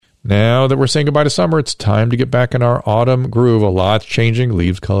Now that we're saying goodbye to summer, it's time to get back in our autumn groove. A lot's changing.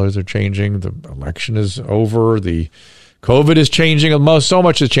 Leaves colors are changing. The election is over. The COVID is changing. So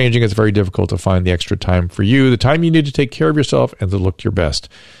much is changing. It's very difficult to find the extra time for you, the time you need to take care of yourself and to look your best.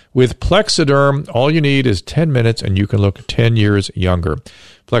 With Plexiderm, all you need is 10 minutes and you can look 10 years younger.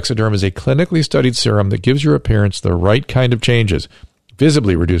 Plexiderm is a clinically studied serum that gives your appearance the right kind of changes.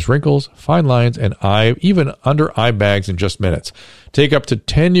 Visibly reduce wrinkles, fine lines, and even under eye bags in just minutes. Take up to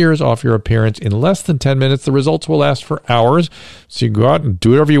 10 years off your appearance in less than 10 minutes. The results will last for hours, so you can go out and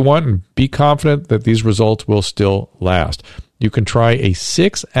do whatever you want and be confident that these results will still last. You can try a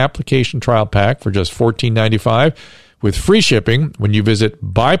 6-application trial pack for just $14.95 with free shipping when you visit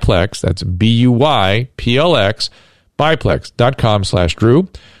Buyplex, that's BUYPLX, Buyplex.com/Drew,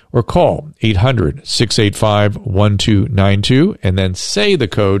 or call 800-685-1292 and then say the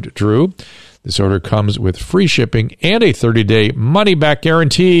code Drew. This order comes with free shipping and a 30-day money-back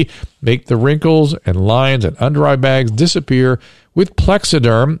guarantee. Make the wrinkles and lines and under-eye bags disappear with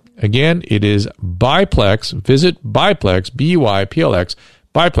Plexiderm. Again, it is Buyplex. Visit Buyplex, BUYPLX,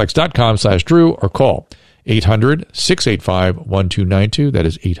 Buyplex.com/Drew, or call 800-685-1292. That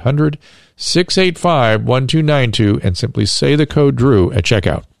is 800-685-1292, and simply say the code Drew at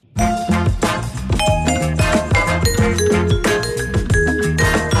checkout.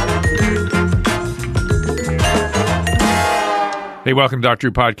 Hey, welcome to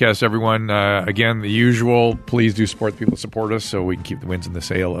Dr. Drew Podcast, everyone. Again, the usual, please do support the people that support us so we can keep the wins in the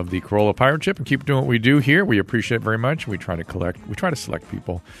sale of the Corolla Pirate Ship and keep doing what we do here. We appreciate it very much. We try to select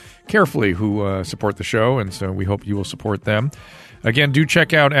people carefully who support the show, and so we hope you will support them. Again, do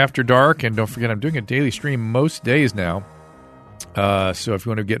check out After Dark, and don't forget I'm doing a daily stream most days now. So if you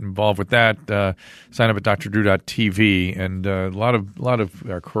want to get involved with that, sign up at drdrew.tv, and a lot of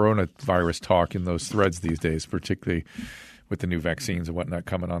coronavirus talk in those threads these days, particularly with the new vaccines and whatnot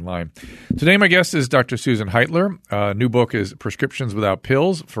coming online. Today, my guest is Dr. Susan Heitler. New book is Prescriptions Without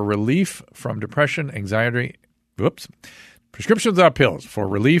Pills for Relief from Depression, Anxiety. Prescriptions Without Pills for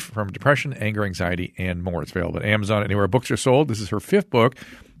Relief from Depression, Anger, Anxiety, and more. It's available at Amazon, anywhere books are sold. This is her 5th book.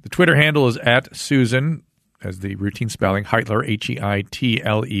 The Twitter handle is at Susan, as the routine spelling, Heitler,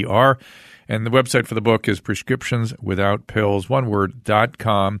 Heitler. And the website for the book is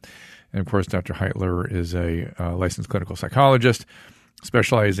prescriptionswithoutpills.com. And, of course, Dr. Heitler is a licensed clinical psychologist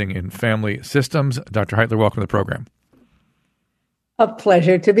specializing in family systems. Dr. Heitler, welcome to the program. A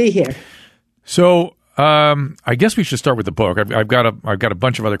pleasure to be here. So I guess we should start with the book. I've got a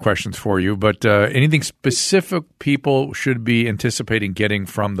bunch of other questions for you, but anything specific people should be anticipating getting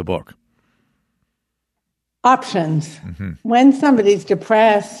from the book? Options. Mm-hmm. When somebody's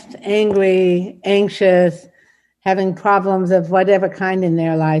depressed, angry, anxious, having problems of whatever kind in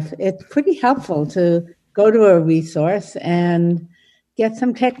their life, it's pretty helpful to go to a resource and get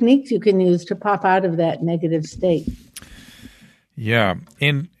some techniques you can use to pop out of that negative state. Yeah.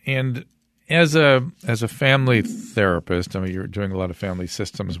 And as a family therapist, I mean, you're doing a lot of family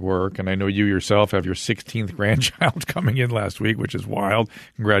systems work, and I know you yourself have your 16th grandchild coming in last week, which is wild.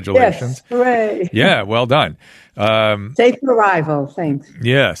 Congratulations. Yes, hooray. Yeah, well done. Safe arrival, thanks.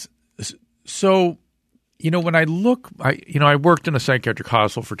 Yes. So, when I look, I worked in a psychiatric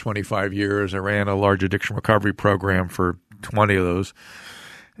hospital for 25 years. I ran a large addiction recovery program for 20 of those,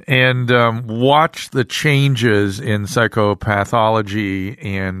 and watched the changes in psychopathology,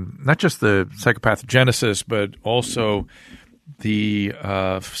 and not just the psychopathogenesis, but also the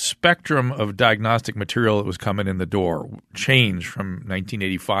spectrum of diagnostic material that was coming in the door changed from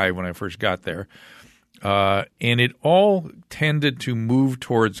 1985 when I first got there. And it all tended to move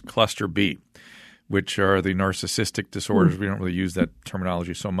towards cluster B, which are the narcissistic disorders. We don't really use that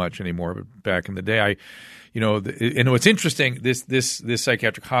terminology so much anymore, but back in the day, and what's interesting, this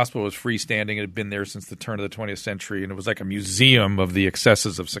psychiatric hospital was freestanding. It had been there since the turn of the 20th century, and it was like a museum of the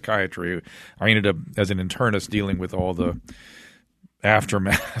excesses of psychiatry. I ended up, as an internist, dealing with all the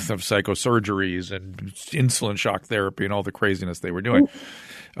aftermath of psychosurgeries and insulin shock therapy and all the craziness they were doing.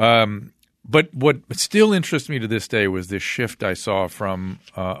 But what still interests me to this day was this shift I saw from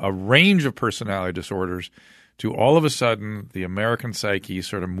a range of personality disorders to all of a sudden the American psyche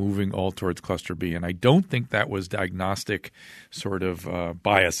sort of moving all towards cluster B. And I don't think that was diagnostic sort of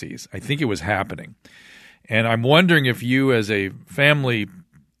biases. I think it was happening. And I'm wondering if you, as a family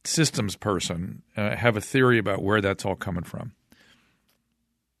systems person, have a theory about where that's all coming from.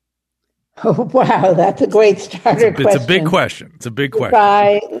 Oh, wow, that's a great starter question. It's a big question. If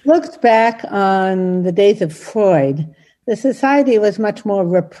I looked back on the days of Freud, the society was much more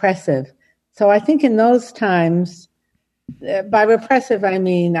repressive. So I think in those times, by repressive, I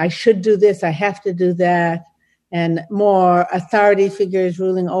mean I should do this, I have to do that. and more authority figures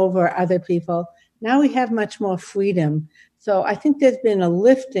ruling over other people. Now we have much more freedom. So I think there's been a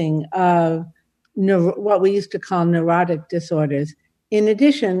lifting of what we used to call neurotic disorders. In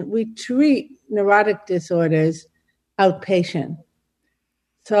addition, we treat neurotic disorders outpatient.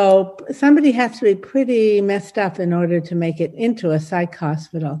 So somebody has to be pretty messed up in order to make it into a psych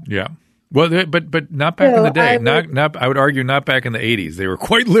hospital. Yeah. Well, but not back in the day. I would argue not back in the 80s. They were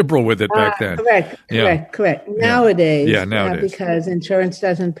quite liberal with it back then. Correct. Nowadays, nowadays, because insurance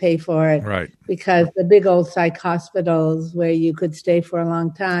doesn't pay for it. Right. Because the big old psych hospitals where you could stay for a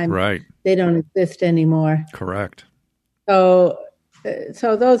long time. Right. They don't exist anymore. Correct. So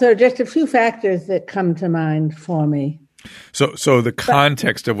those are just a few factors that come to mind for me. So the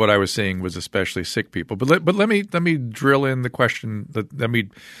context of what I was saying was especially sick people. But let me drill in the question. Let me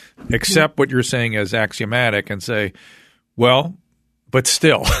accept what you're saying as axiomatic and say, well, but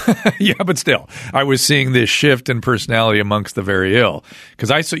still, I was seeing this shift in personality amongst the very ill.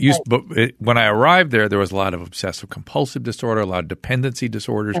 Because when I arrived there was a lot of obsessive compulsive disorder, a lot of dependency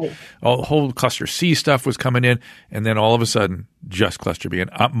disorders, a whole cluster C stuff was coming in, and then all of a sudden, just cluster B. And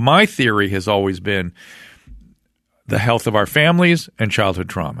my theory has always been the health of our families and childhood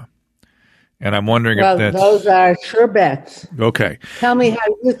trauma. And I'm wondering if those are sure bets. Okay. Tell me how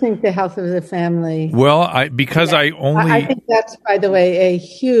you think the health of the family. Well, I think that's, by the way, a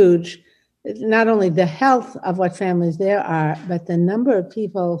huge, not only the health of what families there are, but the number of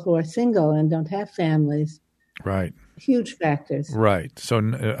people who are single and don't have families. Right. Huge factors. Right. So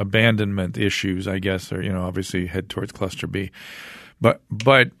abandonment issues, I guess, are, obviously head towards cluster B. But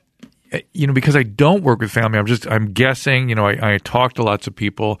because I don't work with family, I'm guessing, I talk to lots of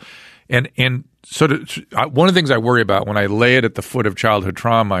people and sort of one of the things I worry about when I lay it at the foot of childhood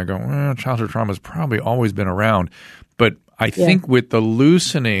trauma, I go, childhood trauma has probably always been around. But I think with the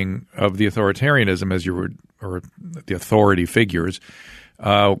loosening of the authoritarianism, or the authority figures,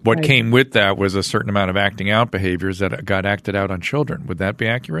 what came with that was a certain amount of acting out behaviors that got acted out on children. Would that be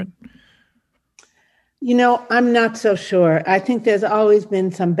accurate? I'm not so sure. I think there's always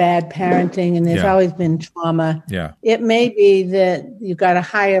been some bad parenting and there's always been trauma. Yeah. It may be that you've got a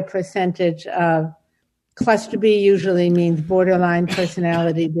higher percentage of cluster B usually means borderline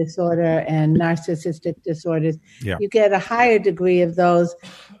personality disorder and narcissistic disorders. Yeah. You get a higher degree of those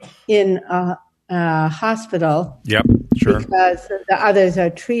in a hospital. Yep, sure. Because the others are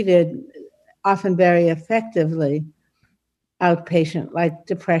treated often very effectively outpatient, like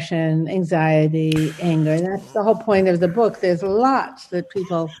depression, anxiety, anger. And that's the whole point of the book. There's lots that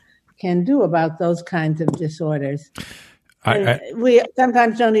people can do about those kinds of disorders. We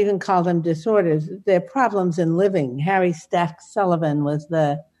sometimes don't even call them disorders. They're problems in living. Harry Stack Sullivan was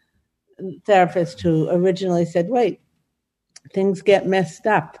the therapist who originally said, wait, things get messed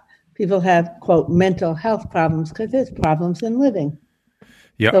up. People have, quote, mental health problems because there's problems in living.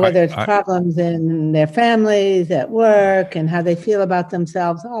 Yeah, so whether it's problems in their families, at work, and how they feel about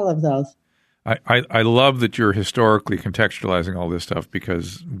themselves, all of those. I love that you're historically contextualizing all this stuff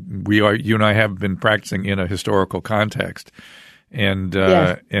because you and I have been practicing in a historical context. And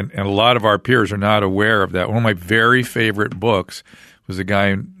and a lot of our peers are not aware of that. One of my very favorite books was a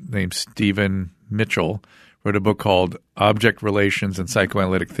guy named Stephen Mitchell, wrote a book called Object Relations and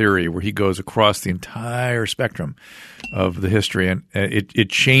Psychoanalytic Theory, where he goes across the entire spectrum of the history, and it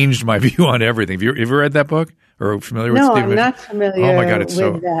changed my view on everything. Have you ever read that book or familiar with Stephen? No, I'm not familiar. Oh my God,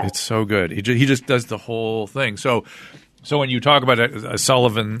 that. It's so good. He just does the whole thing. So when you talk about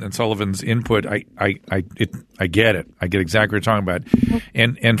Sullivan and Sullivan's input, I get it. I get exactly what you're talking about.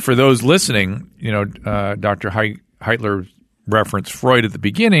 And for those listening, Dr. Heitler referenced Freud at the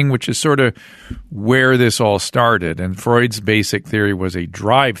beginning, which is sort of where this all started. And Freud's basic theory was a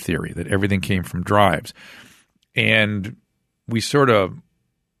drive theory, that everything came from drives. And we sort of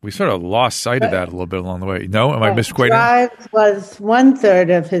lost sight of that a little bit along the way. No? Am I misquoting? Drives was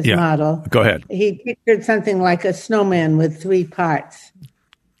 1/3 of his model. Go ahead. He pictured something like a snowman with 3 parts.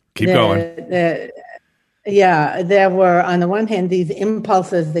 Keep going. There were, on the one hand, these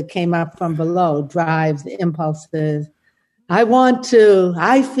impulses that came up from below, drives, impulses. I want to,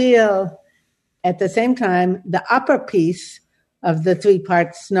 I feel. At the same time, the upper piece of the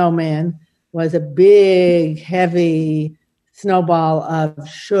 3-part snowman was a big, heavy snowball of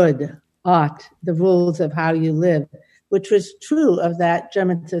should, ought, the rules of how you live, which was true of that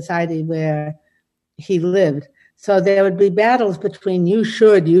German society where he lived. So there would be battles between you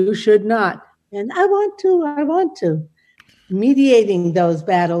should not, and I want to. Mediating those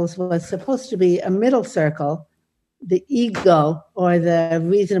battles was supposed to be a middle circle, the ego or the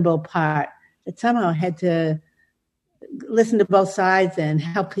reasonable part that somehow had to listen to both sides and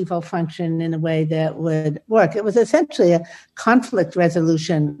help people function in a way that would work. It was essentially a conflict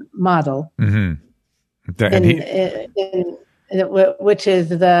resolution model, which is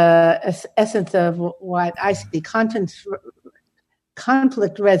the essence of what I see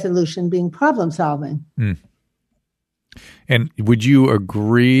conflict resolution being problem solving. And would you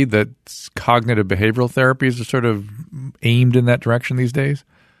agree that cognitive behavioral therapies are sort of aimed in that direction these days?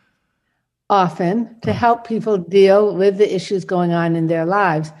 Often, to help people deal with the issues going on in their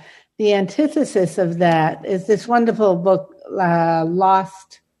lives. The antithesis of that is this wonderful book,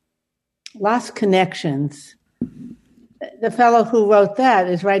 Lost Connections. The fellow who wrote that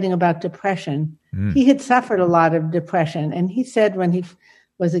is writing about depression. He had suffered a lot of depression, and he said when he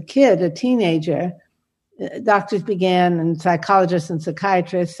was a kid, a teenager, doctors began, and psychologists and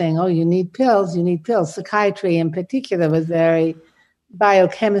psychiatrists saying, oh, you need pills, you need pills. Psychiatry in particular was very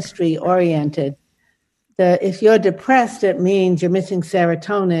biochemistry oriented. If you're depressed, it means you're missing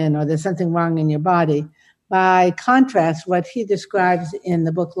serotonin or there's something wrong in your body. By contrast, what he describes in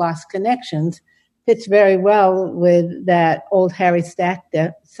the book Lost Connections fits very well with that old Harry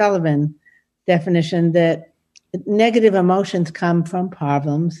Sullivan definition that negative emotions come from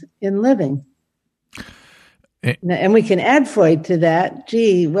problems in living. And we can add Freud to that.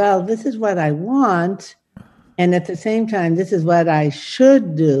 Gee, well, this is what I want. And at the same time, this is what I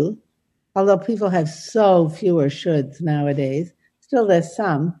should do. Although people have so fewer shoulds nowadays, still there's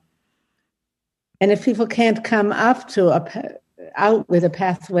some. And if people can't come up to out with a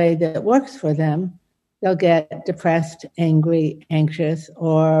pathway that works for them, they'll get depressed, angry, anxious,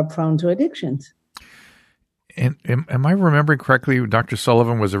 or prone to addictions. And am I remembering correctly? Dr.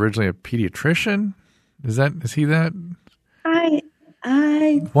 Sullivan was originally a pediatrician. Is he that? I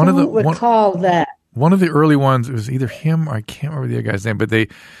don't recall that. One of the early ones, it was either him or I can't remember the other guy's name, but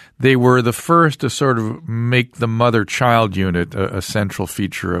they were the first to sort of make the mother-child unit a central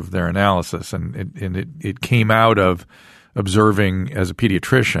feature of their analysis, and it came out of observing as a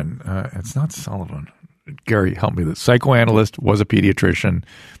pediatrician. It's not Sullivan. Gary, help me. The psychoanalyst was a pediatrician,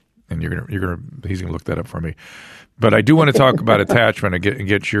 and he's gonna look that up for me. But I do want to talk about attachment and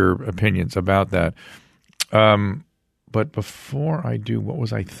get your opinions about that. But before I do, what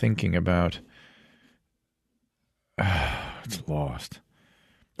was I thinking about? It's lost.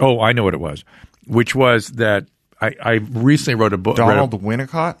 Oh, I know what it was, which was that I recently wrote a book. Donald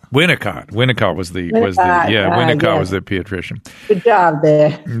Winnicott? Winnicott was the pediatrician. Good job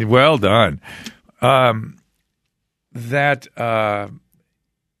there. Well done. I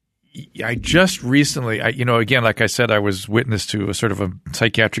just recently, again, like I said, I was witness to a sort of a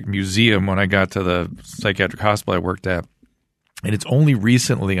psychiatric museum when I got to the psychiatric hospital I worked at. And it's only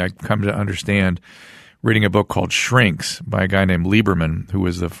recently I come to understand, reading a book called Shrinks by a guy named Lieberman, who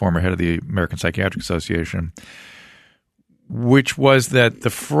was the former head of the American Psychiatric Association, which was that the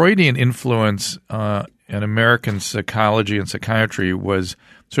Freudian influence in American psychology and psychiatry was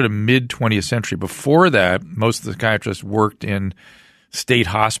sort of mid-20th century. Before that, most of the psychiatrists worked in state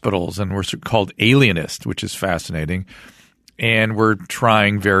hospitals and were called alienists, which is fascinating, and were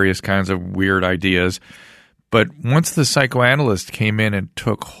trying various kinds of weird ideas. But once the psychoanalyst came in and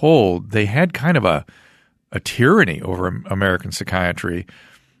took hold, they had kind of a tyranny over American psychiatry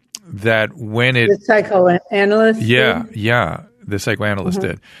that when it... The psychoanalyst? Yeah, the psychoanalyst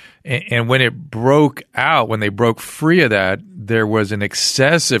did. And when it broke out, when they broke free of that, there was an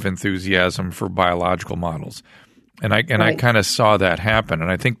excessive enthusiasm for biological models. And I kind of saw that happen.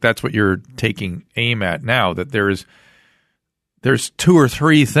 And I think that's what you're taking aim at now, that there's two or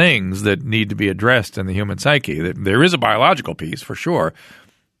three things that need to be addressed in the human psyche. There is a biological piece for sure,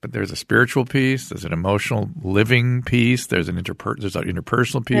 but there's a spiritual piece, there's an emotional living piece, there's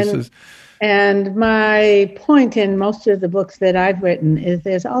interpersonal pieces. And my point in most of the books that I've written is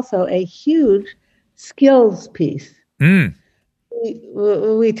there's also a huge skills piece. We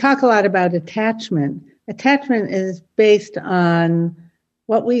talk a lot about attachment. Attachment is based on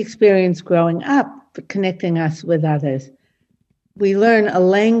what we experience growing up, connecting us with others. We learn a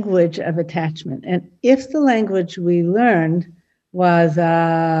language of attachment. And if the language we learned was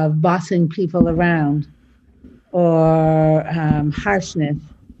bossing people around or harshness,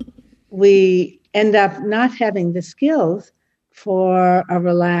 we end up not having the skills for a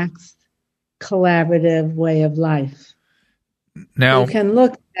relaxed, collaborative way of life. Now, you can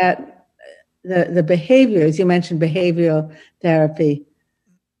look at the behaviors. You mentioned behavioral therapy,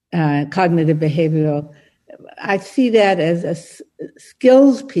 cognitive behavioral. I see that as a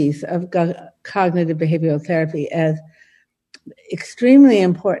skills piece of cognitive behavioral therapy as extremely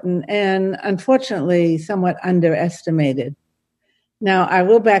important and unfortunately somewhat underestimated. Now, I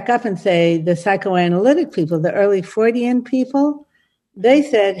will back up and say the psychoanalytic people, the early Freudian people, they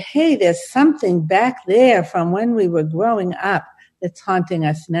said, hey, there's something back there from when we were growing up that's haunting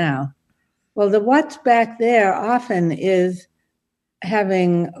us now. Well, the what's back there often is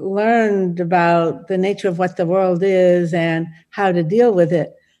having learned about the nature of what the world is and how to deal with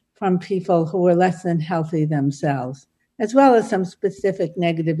it from people who were less than healthy themselves, as well as some specific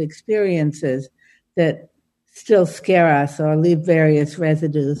negative experiences that still scare us or leave various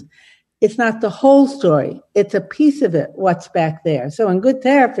residues. It's not the whole story. It's a piece of it, what's back there. So in good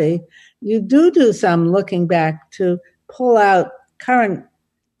therapy, you do some looking back to pull out current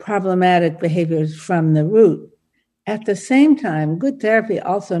problematic behaviors from the root. At the same time, good therapy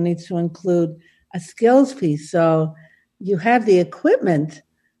also needs to include a skills piece. So you have the equipment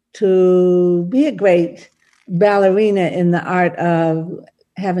to be a great ballerina in the art of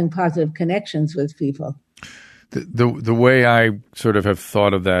having positive connections with people. The way I sort of have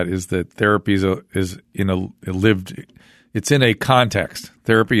thought of that is that therapy is in a lived, it's in a context.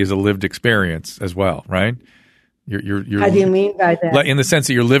 Therapy is a lived experience as well, right? You're How do you mean by that? In the sense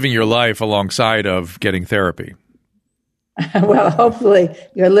that you're living your life alongside of getting therapy. Well, hopefully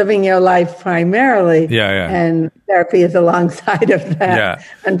you're living your life primarily, and therapy is alongside of that. Yeah.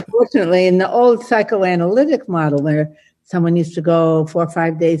 Unfortunately, in the old psychoanalytic model where someone used to go 4 or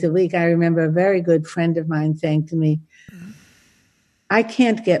 5 days a week, I remember a very good friend of mine saying to me, I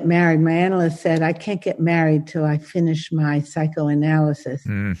can't get married. My analyst said, I can't get married till I finish my psychoanalysis.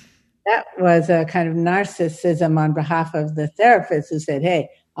 That was a kind of narcissism on behalf of the therapist who said, hey,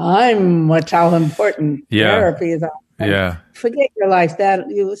 I'm what's all important. Therapy is all. Yeah. Forget your life. That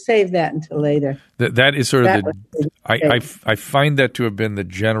you save that until later. That is sort of I find that to have been the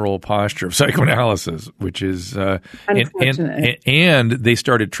general posture of psychoanalysis, which is unfortunate. And they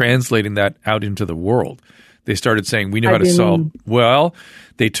started translating that out into the world. They started saying we know how to solve. Well,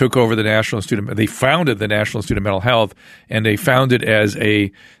 they took over the National Institute. They founded the National Institute of Mental Health, and they found it as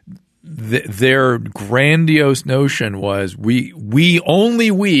their grandiose notion was we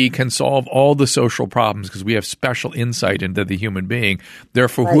can solve all the social problems because we have special insight into the human being.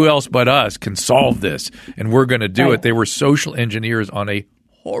 Therefore, who else but us can solve this? And we're going to do it. They were social engineers on a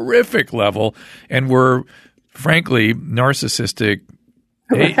horrific level and were, frankly, narcissistic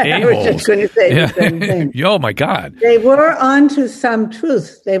a-holes. I was just going to say the same thing. Oh, my God. They were onto some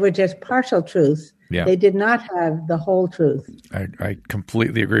truths. They were just partial truths. Yeah. They did not have the whole truth. I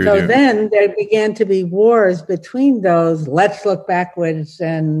completely agree with you. So then there began to be wars between those, let's look backwards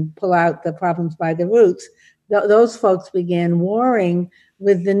and pull out the problems by the roots. Those folks began warring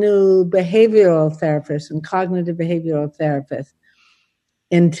with the new behavioral therapists and cognitive behavioral therapists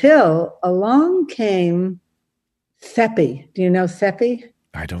until along came SEPI. Do you know SEPI?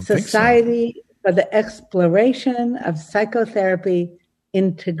 I don't think so. Society for the Exploration of Psychotherapy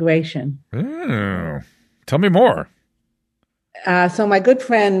Integration. Tell me more. So my good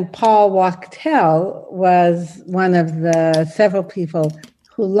friend Paul Wachtel was one of the several people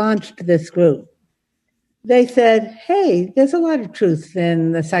who launched this group. They said, hey, there's a lot of truth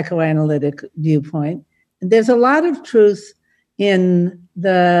in the psychoanalytic viewpoint. And there's a lot of truth in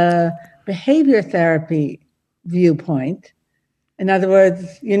the behavior therapy viewpoint. In other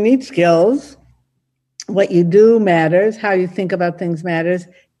words, you need skills. What you do matters. How you think about things matters.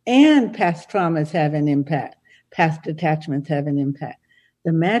 And past traumas have an impact. Past attachments have an impact.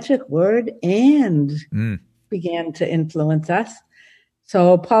 The magic word "and" began to influence us.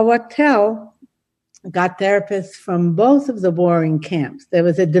 So Paul Wachtel got therapists from both of the warring camps. There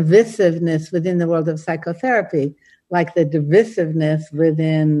was a divisiveness within the world of psychotherapy, like the divisiveness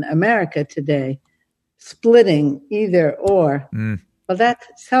within America today, splitting either or. Well, that's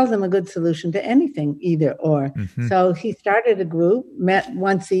seldom a good solution to anything, either or. So he started a group, met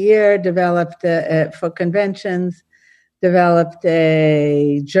once a year, developed for conventions, developed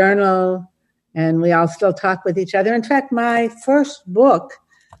a journal, and we all still talk with each other. In fact, my first book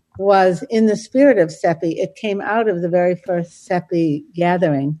was in the spirit of SEPI. It came out of the very first SEPI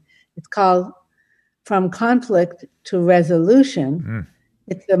gathering. It's called From Conflict to Resolution.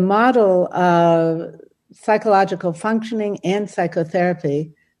 It's a model of psychological functioning and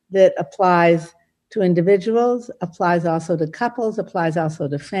psychotherapy that applies to individuals, applies also to couples, applies also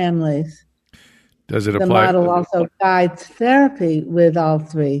to families. Does it apply? The model also guides therapy with all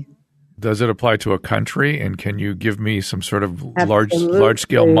three. Does it apply to a country? And can you give me some sort of large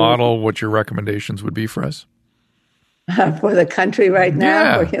scale model, what your recommendations would be for us? For the country right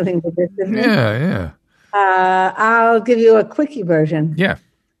now, for healing divisiveness? Yeah. I'll give you a quickie version. Yeah.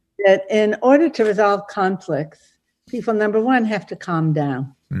 That in order to resolve conflicts, people, number one, have to calm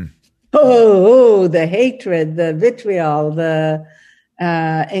down. The hatred, the vitriol, the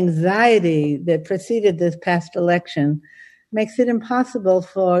anxiety that preceded this past election makes it impossible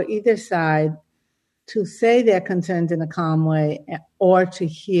for either side to say their concerns in a calm way or to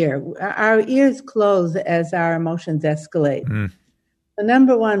hear. Our ears close as our emotions escalate. The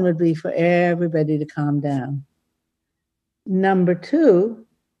number one would be for everybody to calm down. Number two,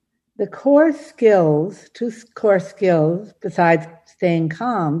 the core skills, two core skills besides staying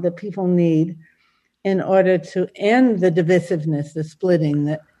calm that people need in order to end the divisiveness, the splitting,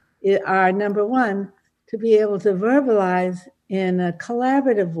 that are number one, to be able to verbalize in a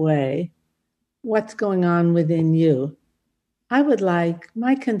collaborative way what's going on within you.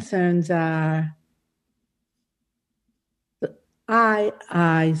 My concerns are the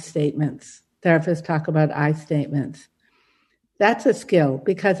I statements. Therapists talk about I statements. That's a skill,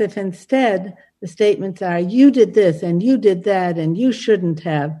 because if instead the statements are, you did this and you did that and you shouldn't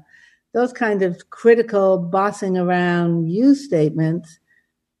have, those kind of critical bossing around you statements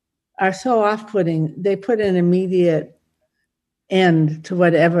are so off-putting. They put an immediate end to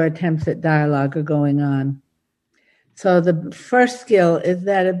whatever attempts at dialogue are going on. So the first skill is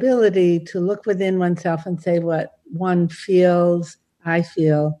that ability to look within oneself and say what one feels, I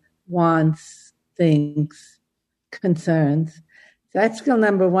feel, wants, thinks, concerns. So that's skill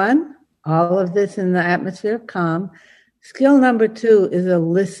number one. All of this in the atmosphere of calm. Skill number two is a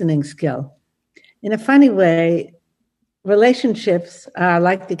listening skill. In a funny way, relationships are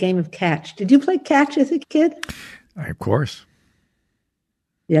like the game of catch. Did you play catch as a kid? Of course.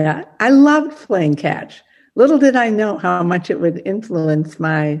 Yeah, I loved playing catch. Little did I know how much it would influence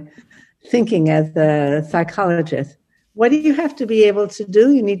my thinking as a psychologist. What do you have to be able to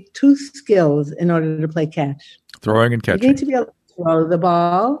do? You need two skills in order to play catch. Throwing and catching. You need to be able to throw the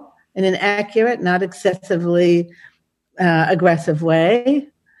ball in an accurate, not excessively aggressive way.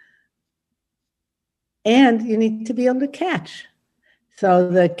 And you need to be able to catch. So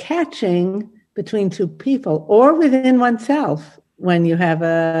the catching between two people or within oneself, when you have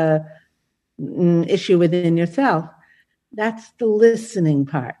an issue within yourself, that's the listening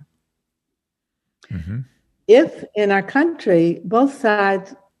part. Mm-hmm. If in our country, both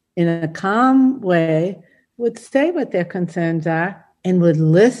sides in a calm way would say what their concerns are and would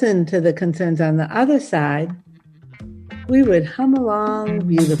listen to the concerns on the other side, we would hum along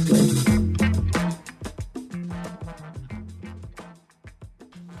beautifully.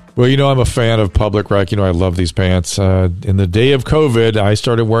 Well, I'm a fan of Public Rec. I love these pants. In the day of COVID, I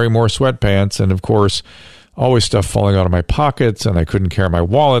started wearing more sweatpants, and of course, always stuff falling out of my pockets, and I couldn't carry my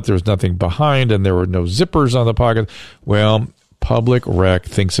wallet. There was nothing behind, and there were no zippers on the pocket. Well, Public Rec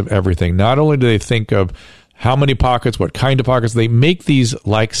thinks of everything. Not only do they think of how many pockets, what kind of pockets, they make these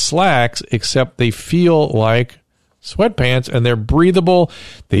like slacks, except they feel like sweatpants, and they're breathable.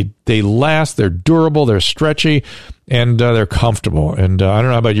 They last. They're durable. They're stretchy, and they're comfortable. And I don't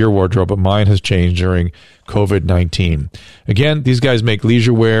know about your wardrobe, but mine has changed during COVID-19. Again, these guys make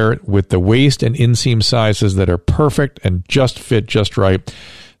leisure wear with the waist and inseam sizes that are perfect and just fit just right.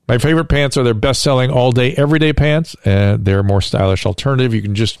 My favorite pants are their best-selling all-day, everyday pants. They're a more stylish alternative.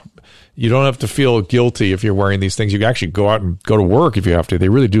 You don't have to feel guilty if you're wearing these things. You can actually go out and go to work if you have to. They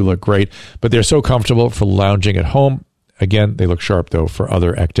really do look great, but they're so comfortable for lounging at home. Again, they look sharp, though, for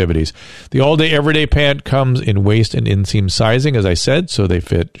other activities. The all-day, everyday pant comes in waist and inseam sizing, as I said, so they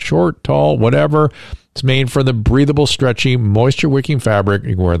fit short, tall, whatever. It's made for the breathable, stretchy, moisture-wicking fabric.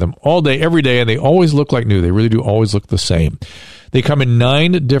 You can wear them all day, every day, and they always look like new. They really do always look the same. They come in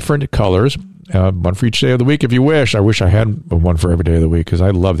 9 different colors, one for each day of the week if you wish. I wish I had one for every day of the week because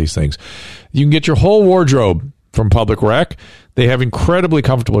I love these things. You can get your whole wardrobe from Public Rec. They have incredibly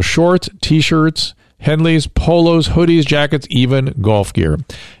comfortable shorts, T-shirts, Henleys, polos, hoodies, jackets, even golf gear.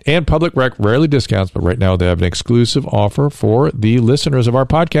 And Public Rec rarely discounts, but right now they have an exclusive offer for the listeners of our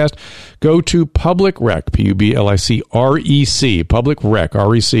podcast. Go to Public Rec, Publicrec,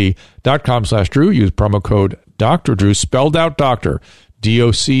 publicrec.com/Drew. Use promo code Dr. Drew, spelled out Dr.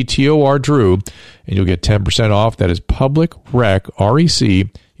 DOCTOR Drew, and you'll get 10% off. That is Public Rec, REC.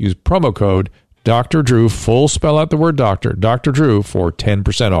 Use promo code Dr. Drew, full spell out the word Dr. Dr. Drew for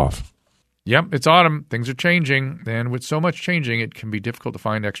 10% off. Yep, it's autumn. Things are changing. And with so much changing, it can be difficult to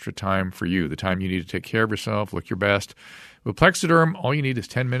find extra time for you, the time you need to take care of yourself, look your best. With Plexiderm, all you need is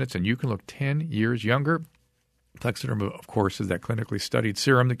 10 minutes, and you can look 10 years younger. Plexiderm, of course, is that clinically studied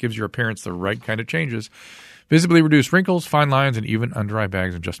serum that gives your appearance the right kind of changes. Visibly reduce wrinkles, fine lines, and even under-eye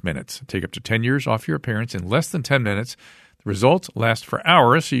bags in just minutes. Take up to 10 years off your appearance in less than 10 minutes. The results last for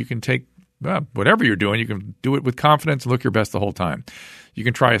hours, so you can take whatever you're doing. You can do it with confidence and look your best the whole time. You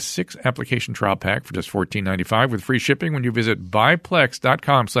can try a 6-application trial pack for just $14.95 with free shipping when you visit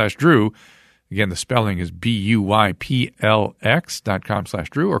buyplex.com/Drew. Again, the spelling is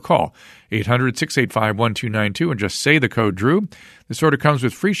BUYPLX.com/Drew, or call 800-685-1292 and just say the code Drew. This order comes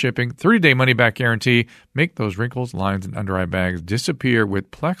with free shipping, 30-day money-back guarantee. Make those wrinkles, lines, and under-eye bags disappear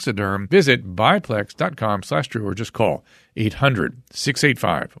with Plexiderm. Visit buyplex.com/Drew or just call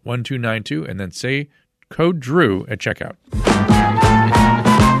 800-685-1292 and then say code Drew at checkout.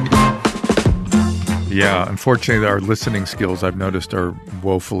 Yeah, unfortunately, our listening skills, I've noticed, are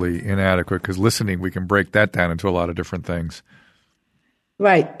woefully inadequate because listening, we can break that down into a lot of different things.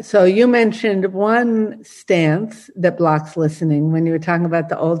 Right. So you mentioned one stance that blocks listening when you were talking about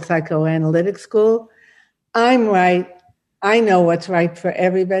the old psychoanalytic school. I'm right. I know what's right for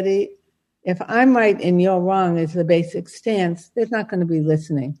everybody. If I'm right and you're wrong is the basic stance, there's not going to be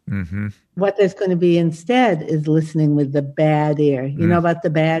listening. Mm-hmm. What there's going to be instead is listening with the bad ear. You know about the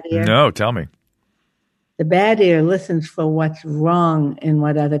bad ear? No, tell me. The bad ear listens for what's wrong in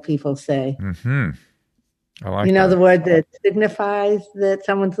what other people say. Mm-hmm. I like you know that. The word that signifies that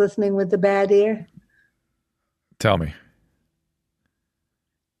someone's listening with the bad ear? Tell me.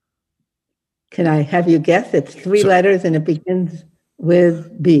 Can I have you guess? It's three letters and it begins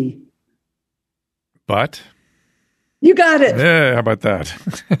with B. But? You got it. Yeah, how about that?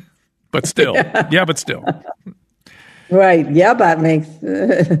 But still. Yeah, but still. Right. Yeah, but makes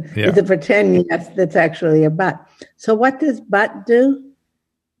it's a pretend yes that's actually a but. So what does but do?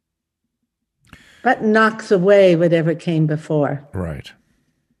 But knocks away whatever came before. Right.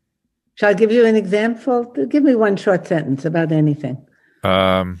 Shall I give you an example? Give me one short sentence about anything.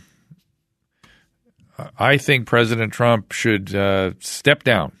 I think President Trump should step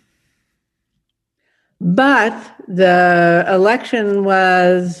down. But the election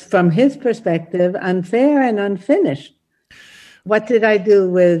was, from his perspective, unfair and unfinished. What did I do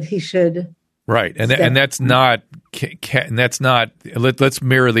with he should? Right, and that's not. Let's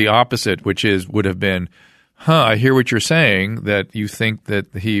mirror the opposite, which would have been, I hear what you're saying. That you think that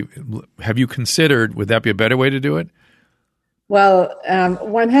have you considered? Would that be a better way to do it? Well,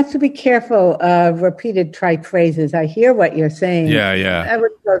 one has to be careful of repeated trite phrases. I hear what you're saying. Yeah. I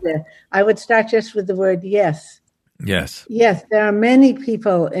would go there. I would start just with the word yes. Yes. Yes, there are many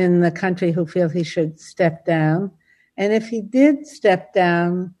people in the country who feel he should step down. And if he did step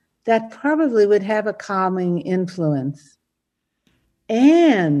down, that probably would have a calming influence.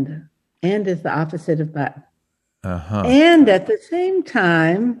 And is the opposite of but. Uh-huh. And at the same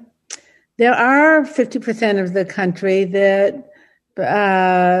time, there are 50% of the country that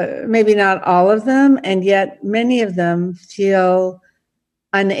maybe not all of them, and yet many of them feel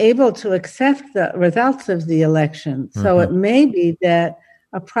unable to accept the results of the election. So it may be that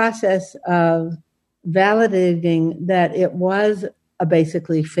a process of validating that it was a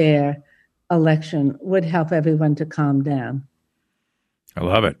basically fair election would help everyone to calm down. I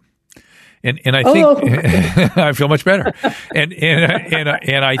love it. And I think I feel much better.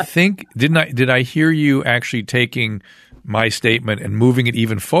 And I think did I hear you actually taking my statement and moving it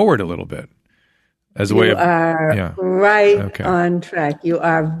even forward a little bit as a way of right on track. You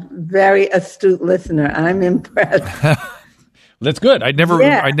are a very astute listener. I'm impressed. That's good. I never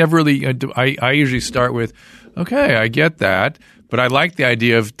really. I usually start with, okay, I get that, but I like the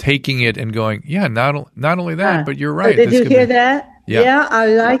idea of taking it and going, not only that, but you're right. Did you hear that? Yeah, I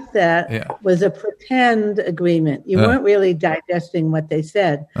like that. Yeah. Was a pretend agreement. You weren't really digesting what they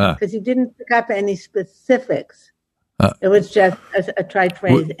said because you didn't pick up any specifics. It was just a trite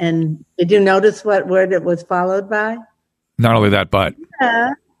phrase. And did you notice what word it was followed by? Not only that, but.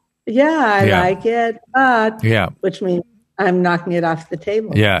 I like it, but. Yeah. Which means I'm knocking it off the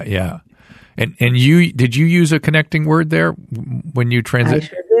table. Yeah. And did you use a connecting word there when you transit? I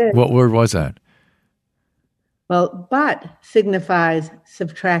sure did. What word was that? Well, but signifies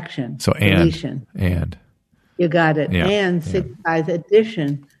subtraction. So deletion. And. You got it. Yeah. And signifies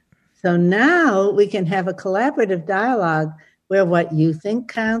addition. So now we can have a collaborative dialogue where what you think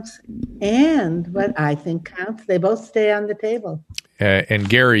counts and what I think counts. They both stay on the table. And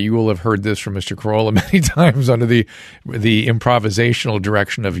Gary, you will have heard this from Mr. Carolla many times under the improvisational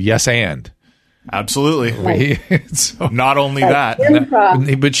direction of yes and. Absolutely. Right. So, not only that.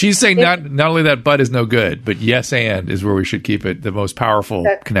 But she's saying not only that but is no good, but yes and is where we should keep it, the most powerful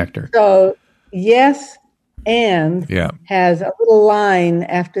connector. So yes and has a little line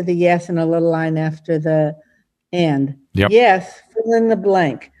after the yes and a little line after the and. Yep. Yes, fill in the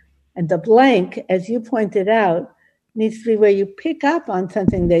blank. And the blank, as you pointed out, needs to be where you pick up on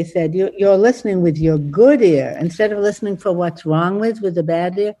something they said. You're listening with your good ear instead of listening for what's wrong with the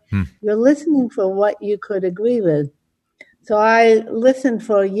bad ear. You're listening for what you could agree with. So I listened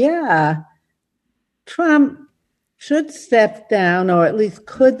for, Trump should step down, or at least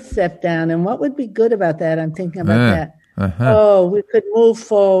could step down. And what would be good about that? I'm thinking about that. Oh, we could move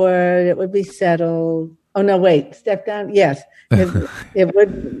forward. It would be settled. Oh, no, wait, step down? Yes. It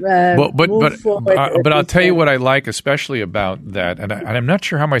would move forward. But I'll tell you what I like especially about that, and I'm not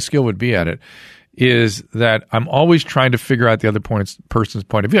sure how my skill would be at it, is that I'm always trying to figure out the other person's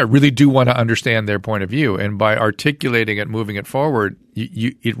point of view. I really do want to understand their point of view. And by articulating it, moving it forward,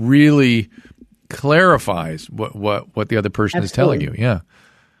 it really clarifies what the other person is telling you. Yeah.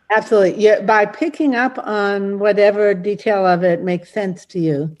 Absolutely. Yeah, by picking up on whatever detail of it makes sense to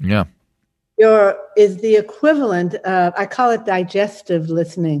you. Yeah. Is the equivalent of, I call it digestive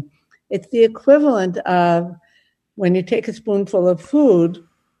listening. It's the equivalent of when you take a spoonful of food,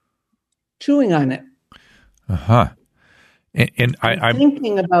 chewing on it. And I'm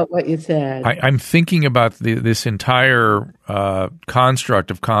thinking about what you said. I'm thinking about this entire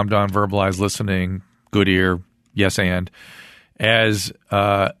construct of calm down, verbalized listening, good ear, yes and, as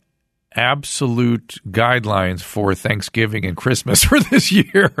absolute guidelines for Thanksgiving and Christmas for this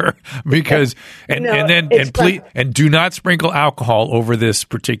year, because and do not sprinkle alcohol over this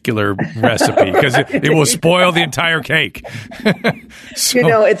particular recipe because it will spoil the entire cake.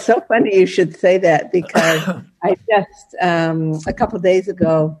 So, it's so funny you should say that, because I just a couple of days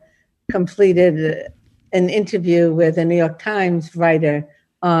ago completed an interview with a New York Times writer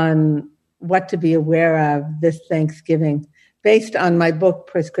on what to be aware of this Thanksgiving, based on my book,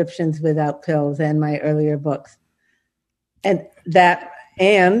 Prescriptions Without Pills, and my earlier books. And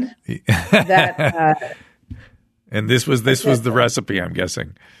and this was the recipe, I'm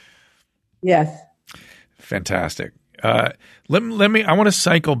guessing. Yes. Fantastic. Let me. I want to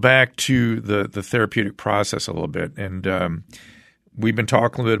cycle back to the therapeutic process a little bit, and we've been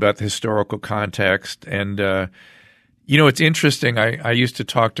talking a little bit about the historical context, and it's interesting. I used to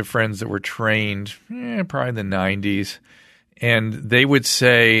talk to friends that were trained probably in the 90s. And they would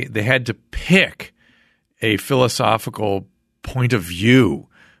say they had to pick a philosophical point of view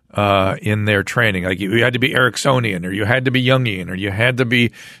in their training. Like you had to be Ericksonian, or you had to be Jungian, or you had to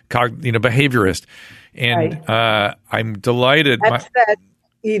be behaviorist. And right. I'm delighted. That's that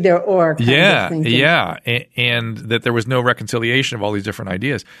either or. Yeah. And that there was no reconciliation of all these different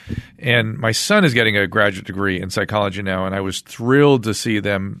ideas. And my son is getting a graduate degree in psychology now, and I was thrilled to see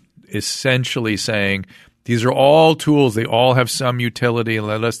them essentially saying, these are all tools. They all have some utility.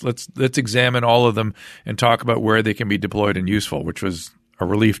 Let's examine all of them and talk about where they can be deployed and useful, which was a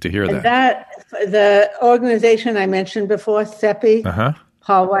relief to hear that. The organization I mentioned before, CEPI,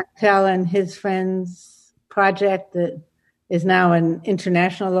 Paul Wachtel and his friends project that is now an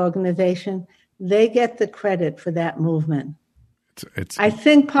international organization, they get the credit for that movement. I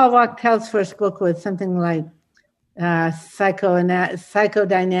think Paul Wachtel's first book was something like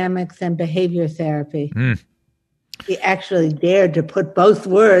psychodynamics and behavior therapy. He actually dared to put both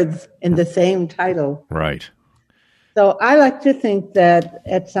words in the same title. Right. So I like to think that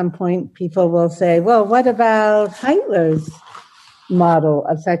at some point people will say, well, what about Heitler's model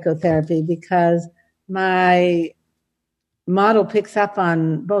of psychotherapy? Because my model picks up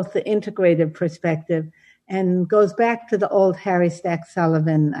on both the integrative perspective and goes back to the old Harry Stack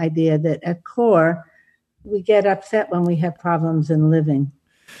Sullivan idea that at core, we get upset when we have problems in living.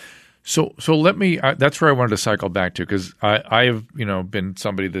 So let me. That's where I wanted to cycle back to, because I've been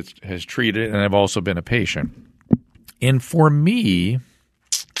somebody that has treated, and I've also been a patient. And for me,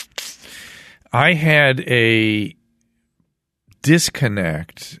 I had a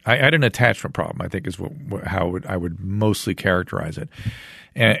disconnect. I had an attachment problem, I think is how I would mostly characterize it.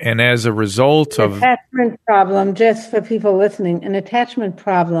 And as a result of attachment problem, just for people listening, an attachment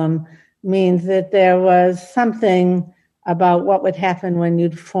problem means that there was something about what would happen when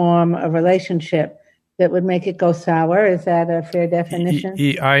you'd form a relationship that would make it go sour. Is that a fair definition?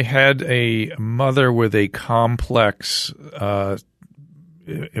 I had a mother with a complex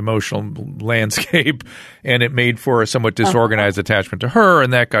emotional landscape, and it made for a somewhat disorganized attachment to her,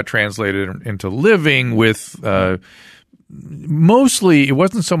 and that got translated into living with mostly, it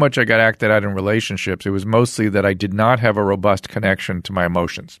wasn't so much I got acted out in relationships, it was mostly that I did not have a robust connection to my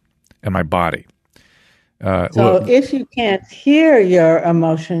emotions and my body. So if you can't hear your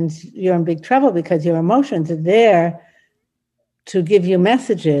emotions, you're in big trouble, because your emotions are there to give you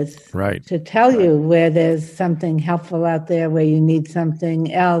messages, right, to tell you where there's something helpful out there, where you need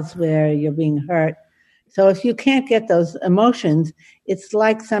something else, where you're being hurt. So if you can't get those emotions, it's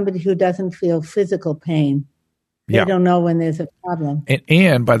like somebody who doesn't feel physical pain. They don't know when there's a problem.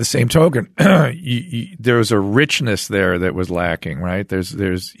 And by the same token, there was a richness there that was lacking, right?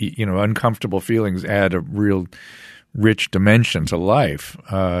 There's uncomfortable feelings add a real rich dimension to life,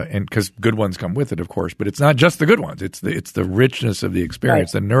 and because good ones come with it, of course, but it's not just the good ones. It's the richness of the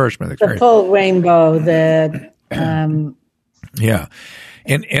experience, the nourishment of the experience. The full rainbow that yeah.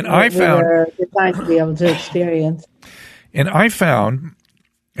 And I found we're designed to be able to experience. And I found,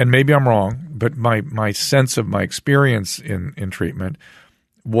 and maybe I'm wrong, but my sense of my experience in treatment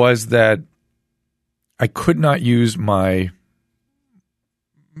was that I could not use my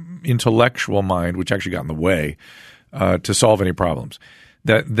intellectual mind, which actually got in the way, to solve any problems.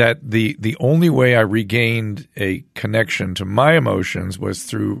 That the only way I regained a connection to my emotions was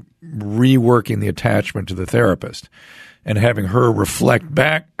through reworking the attachment to the therapist and having her reflect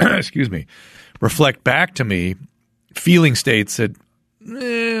back, reflect back to me feeling states that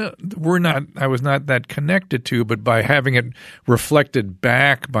I was not that connected to, but by having it reflected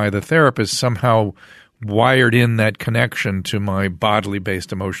back by the therapist somehow wired in that connection to my bodily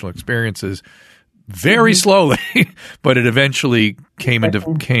based emotional experiences very slowly, but it eventually came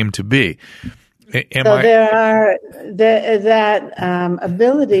to be. That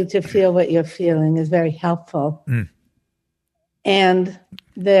ability to feel what you're feeling is very helpful. And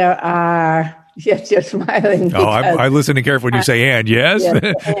there are, yes, you're smiling. Oh, I listen to carefully when you say and, yes?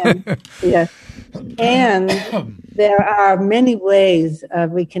 Yes. And there are many ways of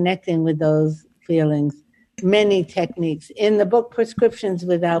reconnecting with those feelings, many techniques. In the book Prescriptions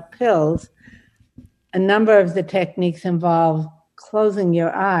Without Pills, a number of the techniques involve closing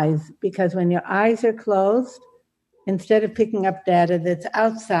your eyes, because when your eyes are closed, instead of picking up data that's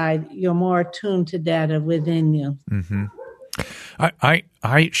outside, you're more attuned to data within you. Mm-hmm.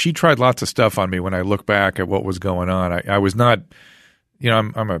 She tried lots of stuff on me when I look back at what was going on. I was not,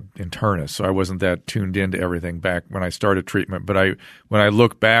 I'm an internist, so I wasn't that tuned into everything back when I started treatment. But when I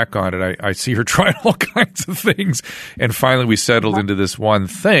look back on it, I see her trying all kinds of things. And finally we settled into this one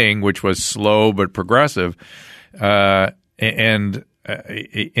thing, which was slow but progressive. And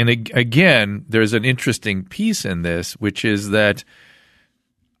again, there's an interesting piece in this, which is that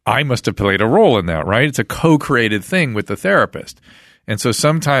I must have played a role in that, right? It's a co-created thing with the therapist. And so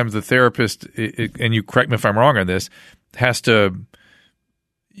sometimes the therapist, and you correct me if I'm wrong on this, has to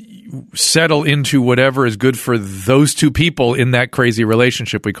settle into whatever is good for those two people in that crazy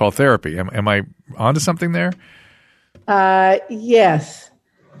relationship we call therapy. Am I onto something there? Yes.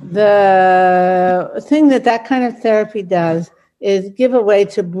 The thing that kind of therapy does is give a way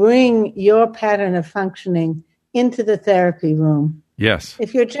to bring your pattern of functioning into the therapy room. Yes.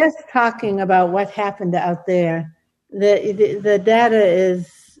 If you're just talking about what happened out there, the data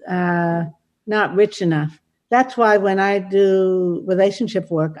is not rich enough. That's why when I do relationship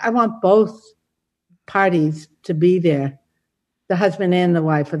work, I want both parties to be there, the husband and the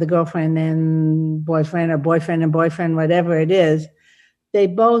wife, or the girlfriend and boyfriend, or boyfriend and boyfriend, whatever it is. They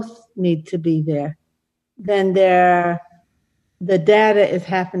both need to be there. Then the data is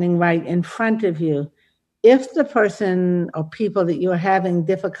happening right in front of you. If the person or people that you're having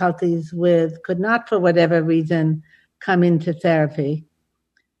difficulties with could not, for whatever reason, come into therapy,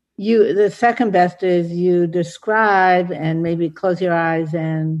 the second best is you describe, and maybe close your eyes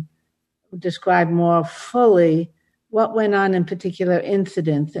and describe more fully what went on in particular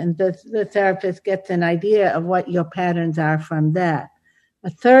incidents. And the therapist gets an idea of what your patterns are from that. A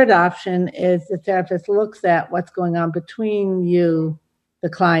third option is the therapist looks at what's going on between you, the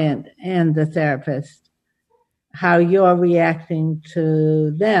client, and the therapist, how you're reacting to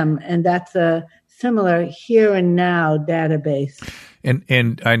them. And that's a similar here and now database.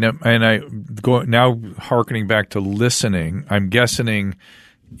 And I know, and I go now hearkening back to listening, I'm guessing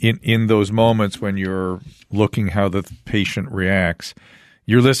in those moments when you're looking how the patient reacts,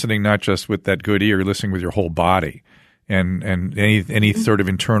 you're listening not just with that good ear, you're listening with your whole body. And any sort of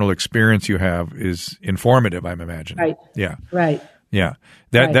internal experience you have is informative, I'm imagining. Right. Yeah. Right. Yeah.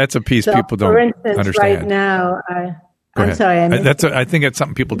 Right. That's a piece people don't for instance, understand. Right now, I'm sorry. I think that's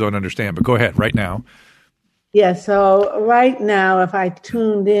something people don't understand, but go ahead right now. Yeah. So right now, if I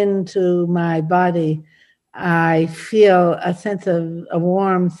tuned into my body, I feel a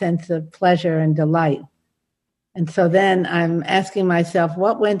warm sense of pleasure and delight. And so then I'm asking myself,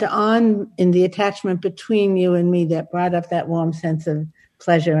 what went on in the attachment between you and me that brought up that warm sense of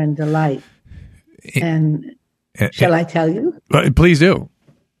pleasure and delight? And shall I tell you? Please do.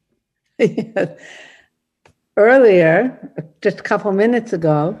 Earlier, just a couple minutes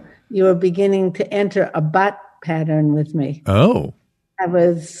ago, you were beginning to enter a but pattern with me. Oh. I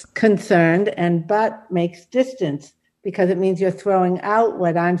was concerned, and but makes distance, because it means you're throwing out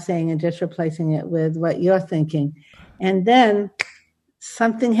what I'm saying and just replacing it with what you're thinking. And then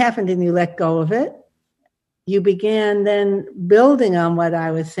something happened and you let go of it. You began then building on what I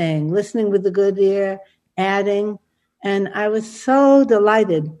was saying, listening with the good ear, adding, And I was so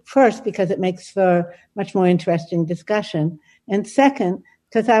delighted, first, because it makes for much more interesting discussion. And second,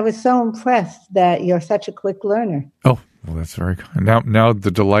 because I was so impressed that you're such a quick learner. Oh, well, that's very kind. Now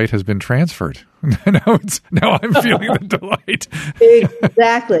the delight has been transferred. now I'm feeling the delight.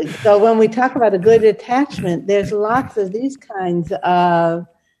 Exactly. So when we talk about a good attachment, there's lots of these kinds of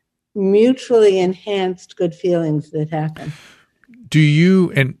mutually enhanced good feelings that happen. Do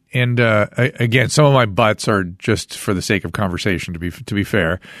you again, some of my butts are just for the sake of conversation. To be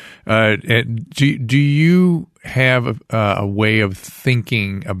fair, do you have a way of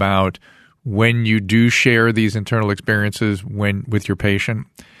thinking about when you do share these internal experiences with your patient?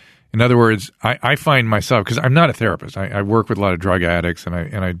 In other words, I find myself, because I'm not a therapist. I work with a lot of drug addicts, and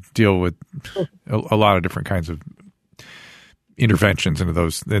I deal with a lot of different kinds of interventions into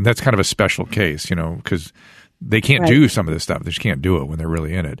those, and that's kind of a special case, because they can't do some of this stuff. They just can't do it when they're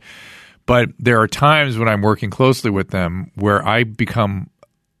really in it. But there are times when I'm working closely with them where I become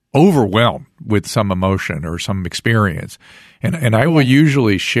overwhelmed with some emotion or some experience. And I will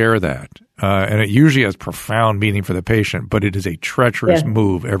usually share that. And it usually has profound meaning for the patient, but it is a treacherous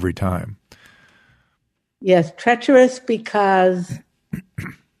move every time. Yes, treacherous because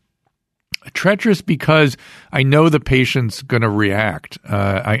I know the patient's going to react.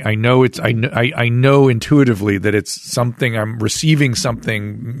 I know intuitively that it's something, I'm receiving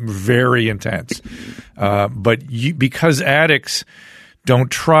something very intense. But because addicts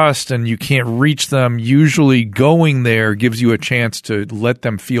don't trust and you can't reach them, usually going there gives you a chance to let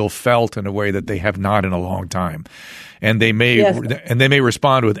them feel felt in a way that they have not in a long time. And they may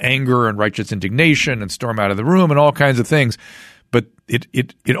respond with anger and righteous indignation and storm out of the room and all kinds of things. But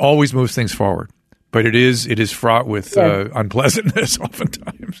it always moves things forward. But it is fraught with unpleasantness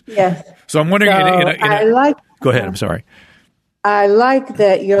oftentimes. Yes. So I'm wondering. Go ahead. I'm sorry. I like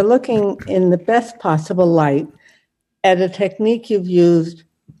that you're looking in the best possible light at a technique you've used,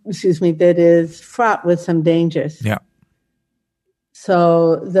 that is fraught with some dangers. Yeah.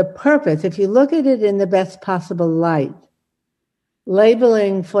 So the purpose, if you look at it in the best possible light,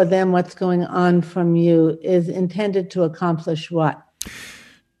 labeling for them what's going on from you is intended to accomplish what?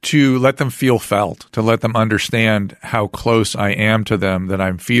 To let them feel felt, to let them understand how close I am to them, that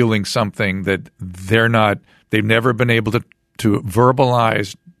I'm feeling something that they've never been able to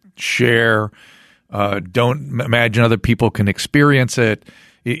verbalize, share. Don't imagine other people can experience it.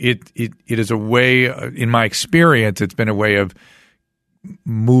 It is a way, in my experience, it's been a way of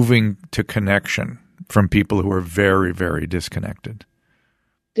moving to connection from people who are very, very disconnected.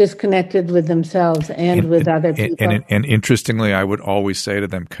 Disconnected with themselves and with other people. And interestingly, I would always say to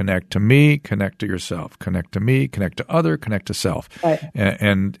them, connect to me, connect to yourself, connect to me, connect to other, connect to self. Right.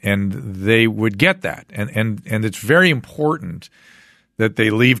 And they would get that. And it's very important that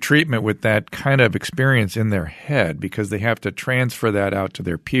they leave treatment with that kind of experience in their head, because they have to transfer that out to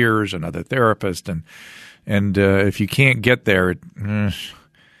their peers and other therapists. And if you can't get there, it's...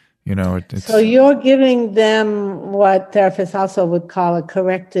 So you're giving them what therapists also would call a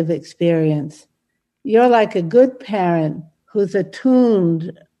corrective experience. You're like a good parent who's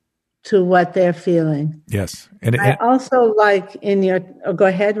attuned to what they're feeling. Yes. I also like in your go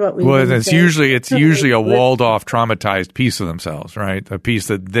ahead. What we it's usually a walled off, traumatized piece of themselves, right? A piece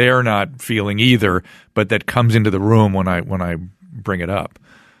that they're not feeling either, but that comes into the room when I bring it up.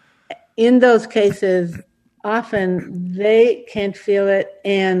 In those cases, often they can't feel it,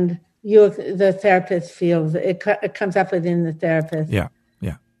 and the therapist feels it. It comes up within the therapist. Yeah.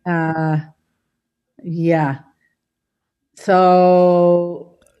 Yeah.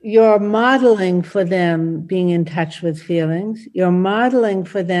 So you're modeling for them being in touch with feelings. You're modeling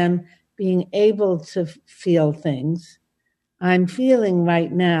for them being able to feel things. I'm feeling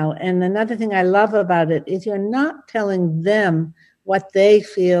right now. And another thing I love about it is you're not telling them what they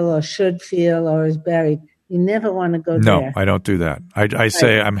feel or should feel or is buried. You never want to go there. No, I don't do that. I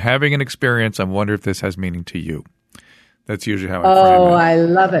say, I'm having an experience. I wonder if this has meaning to you. That's usually how I frame it. Oh, I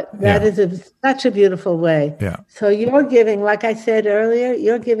love it. That is such a beautiful way. Yeah. So you're giving, like I said earlier,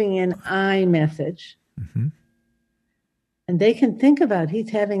 you're giving an I message. Mm-hmm. And they can think about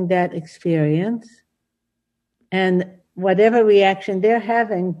he's having that experience. And whatever reaction they're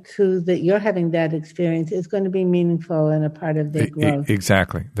having to that you're having that experience is going to be meaningful and a part of their growth.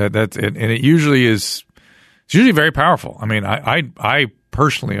 Exactly. That's it. And it usually is. It's usually very powerful. I mean, I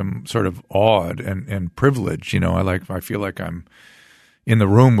personally am sort of awed and privileged. I feel like I'm in the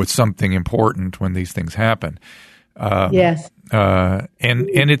room with something important when these things happen. Yes. And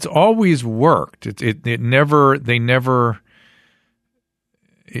it's always worked. It never.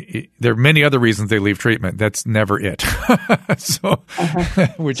 there are many other reasons they leave treatment. That's never it. So,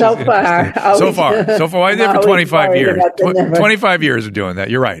 which so is far, interesting. So far, I did for 25 years. 25 years of doing that.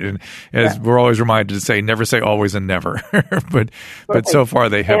 You're right, and as we're always reminded to say, never say always and never. but so far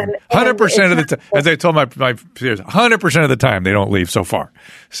they have 100% of the time. As I told my peers, 100% of the time they don't leave so far.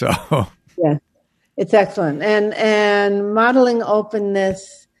 So yeah, it's excellent, and modeling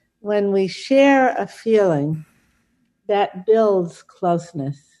openness when we share a feeling. That builds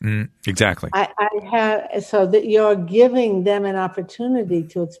closeness. Exactly. I have so that you're giving them an opportunity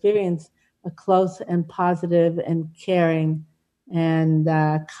to experience a close and positive and caring and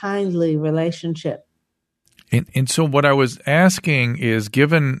kindly relationship. And so what I was asking is,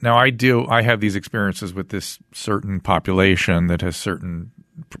 given now I have these experiences with this certain population that has certain,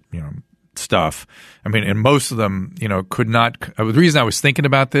 stuff. I mean, and most of them, could not. The reason I was thinking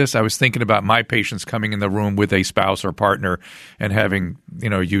about this, I was thinking about my patients coming in the room with a spouse or partner and having,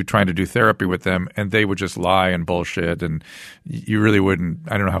 you trying to do therapy with them, and they would just lie and bullshit, and you really wouldn't.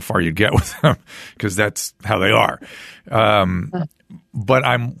 I don't know how far you'd get with them because that's how they are. But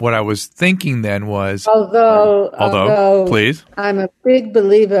what I was thinking then was, although, please, I'm a big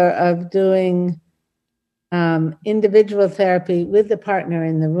believer of doing individual therapy with the partner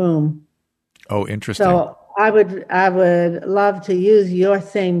in the room. Oh, interesting. So I would love to use your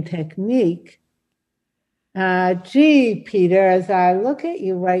same technique. Peter, as I look at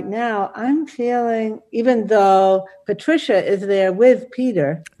you right now, I'm feeling, even though Patricia is there with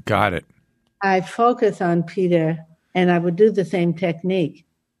Peter. Got it. I focus on Peter, and I would do the same technique.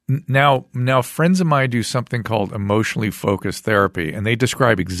 Now, friends of mine do something called emotionally focused therapy, and they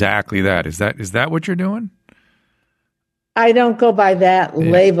describe exactly that. Is that what you're doing? I don't go by that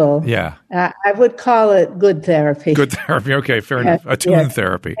label. Yeah. I would call it good therapy. Good therapy. Okay, fair enough. Attuned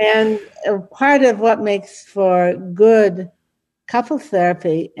therapy. And part of what makes for good couples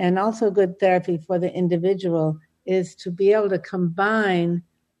therapy and also good therapy for the individual is to be able to combine,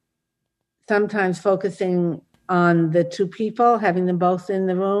 sometimes focusing on the two people, having them both in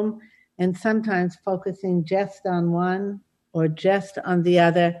the room, and sometimes focusing just on one or just on the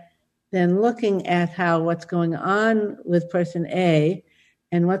other, then looking at how what's going on with person A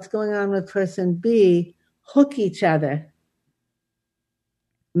and what's going on with person B hook each other,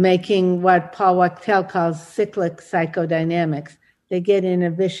 making what Paul Wachtel calls cyclic psychodynamics. They get in a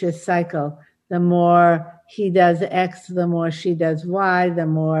vicious cycle. The more he does X, the more she does Y, the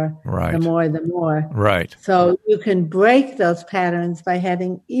more. Right. So you can break those patterns by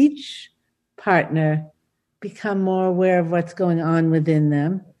having each partner become more aware of what's going on within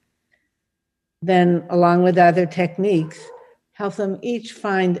them. Then, along with other techniques, help them each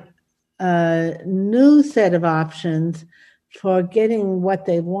find a new set of options for getting what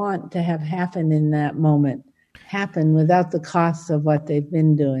they want to have happen in that moment, happen without the costs of what they've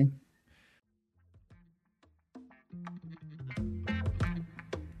been doing.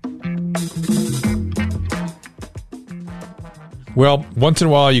 Well, once in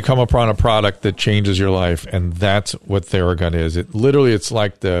a while you come upon a product that changes your life, and that's what Theragun is. It's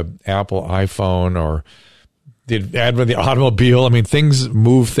like the Apple iPhone or the advent of the automobile. I mean, things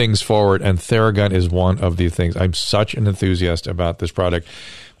move things forward, and Theragun is one of these things. I'm such an enthusiast about this product.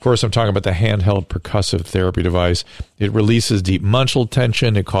 Of course, I'm talking about the handheld percussive therapy device. It releases deep muscle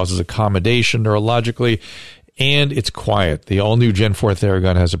tension. It causes accommodation neurologically. And it's quiet. The all-new Gen 4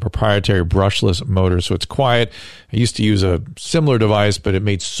 Theragun has a proprietary brushless motor, so it's quiet. I used to use a similar device, but it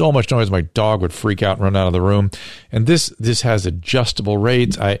made so much noise my dog would freak out and run out of the room. And this has adjustable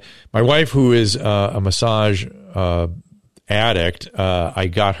rates. My wife, who is a massage addict, I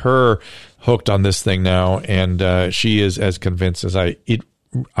got her hooked on this thing now, and she is as convinced as it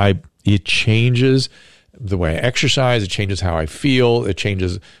changes the way I exercise. It changes how I feel. It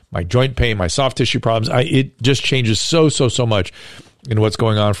changes my joint pain, my soft tissue problems. It just changes so much in what's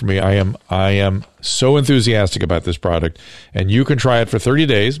going on for me. I am so enthusiastic about this product, and you can try it for 30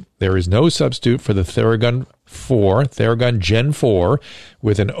 days. There is no substitute for the Theragun 4, Theragun Gen 4,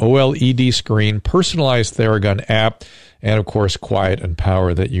 with an OLED screen, personalized Theragun app, and of course, quiet and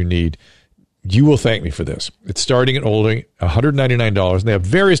power that you need. You will thank me for this. It's starting at only $199, and they have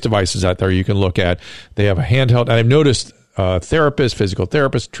various devices out there you can look at. They have a handheld, and I've noticed therapists, physical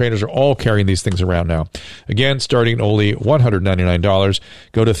therapists, trainers are all carrying these things around now. Again, starting at only $199.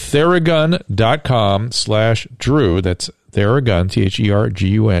 Go to Theragun.com/Drew. That's Theragun,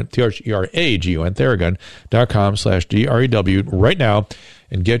 Theragun, Theragun.com/DREW right now,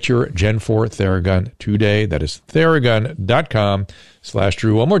 and get your Gen 4 Theragun today. That is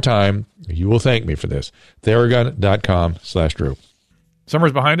Theragun.com/Drew. One more time. You will thank me for this. Theragun.com/Drew.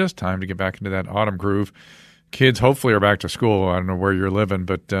 Summer's behind us. Time to get back into that autumn groove. Kids hopefully are back to school. I don't know where you're living,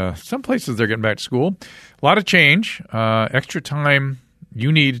 but some places they're getting back to school. A lot of change. Extra time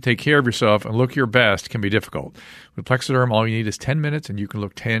you need to take care of yourself and look your best can be difficult. With Plexiderm, all you need is 10 minutes and you can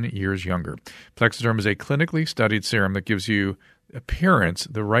look 10 years younger. Plexiderm is a clinically studied serum that gives you appearance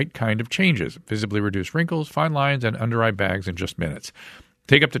the right kind of changes. Visibly reduce wrinkles, fine lines, and under-eye bags in just minutes.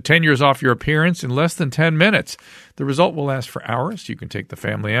 Take up to 10 years off your appearance in less than 10 minutes. The result will last for hours. You can take the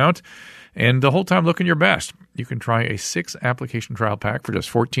family out and the whole time looking your best. You can try a 6-application trial pack for just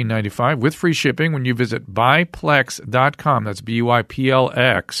 $14.95 with free shipping when you visit buyplex.com. That's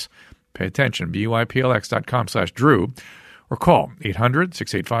BUYPLX. Pay attention, BUYPLX.com/Drew. Or call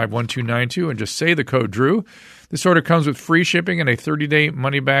 800-685-1292 and just say the code Drew. This order comes with free shipping and a 30-day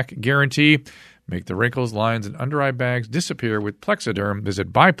money-back guarantee. Make the wrinkles, lines, and under-eye bags disappear with Plexiderm.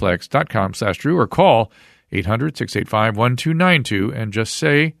 Visit buyplex.com/Drew or call 800-685-1292 and just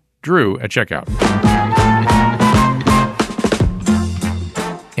say Drew at checkout.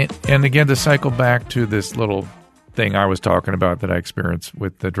 And again, to cycle back to this little thing I was talking about that I experienced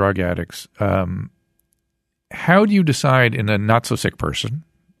with the drug addicts, how do you decide in a not-so-sick person,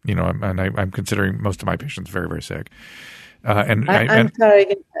 I'm considering most of my patients very, very sick. I'm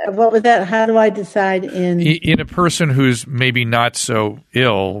sorry, what was that? How do I decide in a person who's maybe not so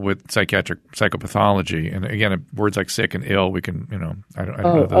ill with psychiatric psychopathology? And again, words like sick and ill, we can, I don't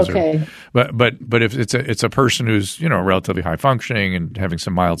know. Those okay. But if it's a person who's, relatively high functioning and having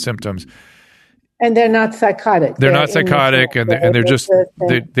some mild symptoms. And they're not psychotic. They're not psychotic and they're just,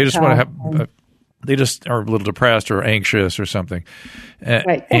 they just want to have, they just are a little depressed or anxious or something.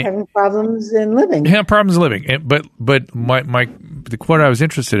 Right. They're having problems in living. Yeah, problems living. But the quote I was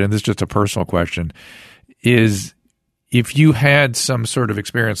interested in, this is just a personal question, is if you had some sort of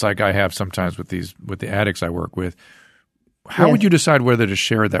experience like I have sometimes with the addicts I work with, how would you decide whether to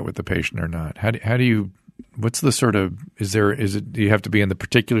share that with the patient or not? How do you, what's the sort of, do you have to be in the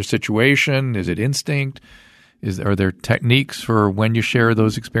particular situation? Is it instinct? Are there techniques for when you share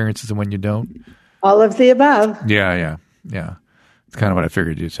those experiences and when you don't? All of the above. Yeah. It's kind of what I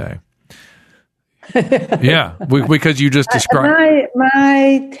figured you'd say. Yeah, because you just described.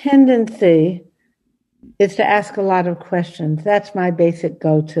 My tendency is to ask a lot of questions. That's my basic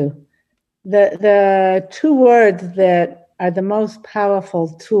go-to. The two words that are the most powerful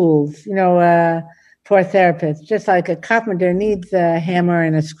tools, for a therapist, just like a carpenter needs a hammer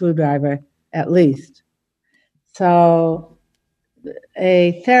and a screwdriver, at least. So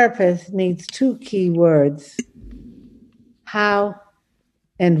a therapist needs two key words: how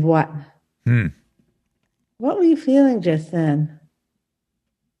and what. What were you feeling just then?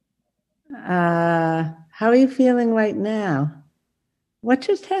 How are you feeling right now? What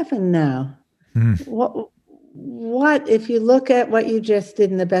just happened now? What, if you look at what you just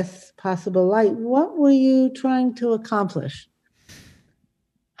did in the best possible light, what were you trying to accomplish?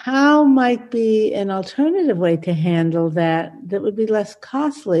 How might be an alternative way to handle that would be less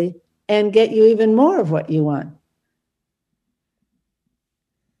costly and get you even more of what you want?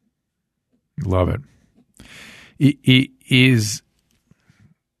 Love it.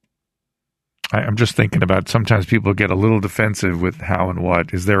 I'm just thinking about sometimes people get a little defensive with how and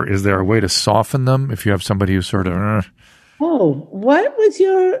what. Is there a way to soften them if you have somebody who's sort of what was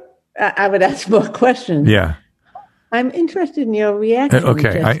your I would ask more questions. Yeah. I'm interested in your reaction.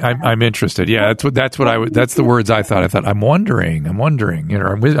 Okay, I'm interested. Yeah, that's the words I thought. I'm wondering.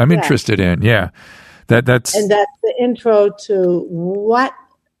 I'm interested in. Yeah, that's the intro to what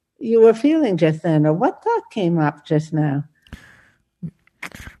you were feeling just then, or what thought came up just now.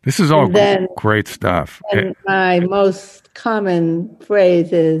 This is all great stuff. And my most common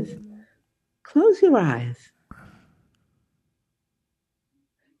phrase is, "Close your eyes."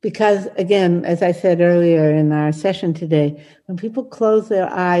 Because, again, as I said earlier in our session today, when people close their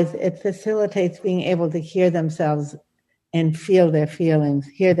eyes, it facilitates being able to hear themselves and feel their feelings,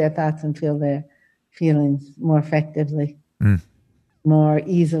 hear their thoughts and feel their feelings more effectively, more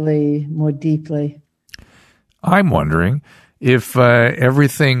easily, more deeply. I'm wondering if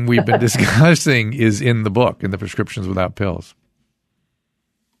everything we've been discussing is in the book, in the Prescriptions Without Pills.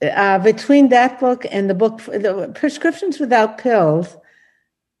 Between that book and the book, the Prescriptions Without Pills,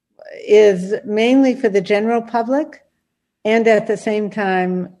 is mainly for the general public, and at the same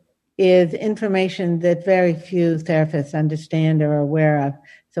time is information that very few therapists understand or are aware of.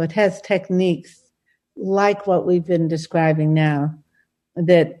 So it has techniques like what we've been describing now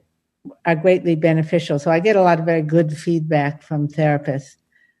that are greatly beneficial. So I get a lot of very good feedback from therapists.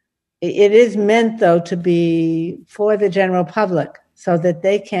 It is meant, though, to be for the general public so that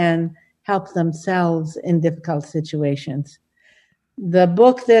they can help themselves in difficult situations. the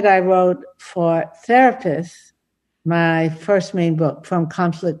book that I wrote for therapists, my first main book, From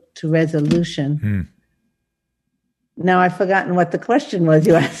Conflict to Resolution. Now I've forgotten what the question was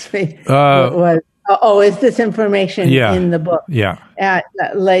you asked me. Is this information in the book? Yeah.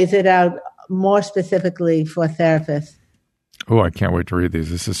 Lays it out more specifically for therapists. Oh, I can't wait to read these.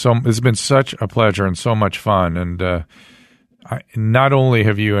 This has been such a pleasure and so much fun. And not only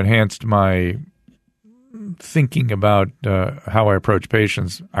have you enhanced my thinking about how I approach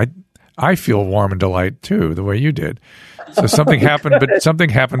patients, I feel warm and delight too, the way you did. So something happened, but something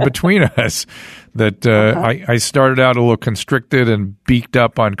happened between us that I started out a little constricted and beaked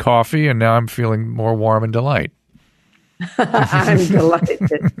up on coffee, and now I'm feeling more warm and delight. I'm delighted.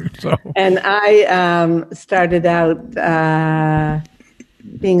 And I started out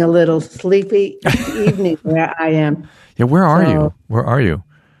being a little sleepy this evening where I am. Yeah, where are you? Where are you?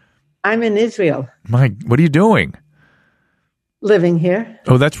 I'm in Israel. What are you doing? Living here.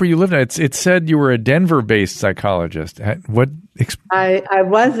 Oh, that's where you live now. It said you were a Denver-based psychologist. What? I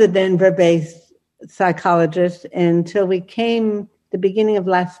was a Denver-based psychologist until we came the beginning of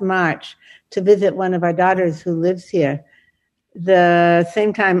last March to visit one of our daughters who lives here. The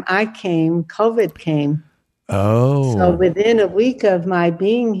same time I came, COVID came. Oh. So within a week of my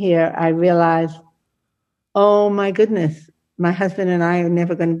being here, I realized, oh my goodness, my husband and I are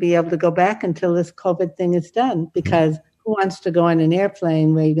never going to be able to go back until this COVID thing is done, because who wants to go on an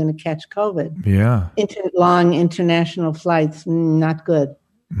airplane where you're going to catch COVID? Yeah. Long international flights, not good.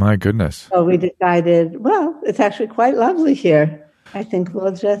 My goodness. So we decided, well, it's actually quite lovely here. I think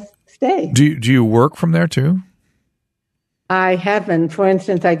we'll just stay. Do you work from there too? I haven't. For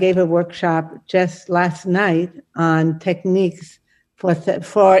instance, I gave a workshop just last night on techniques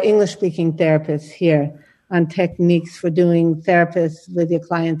for English-speaking therapists here, on techniques for doing therapists with your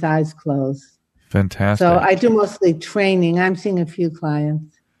client's eyes closed. Fantastic. So I do mostly training. I'm seeing a few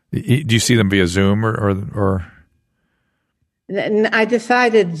clients. Do you see them via Zoom or? I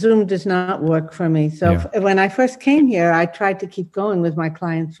decided Zoom does not work for me. So when I first came here, I tried to keep going with my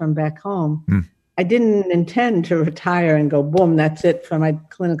clients from back home. I didn't intend to retire and go, boom, that's it for my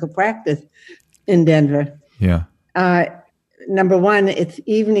clinical practice in Denver. Yeah. Number one, it's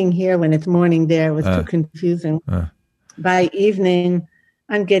evening here when it's morning there. It was too confusing. By evening,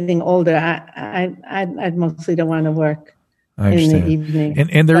 I'm getting older. I mostly don't want to work in the evening.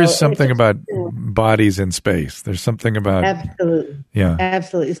 And there is something about bodies in space. There's something about... Absolutely. Yeah.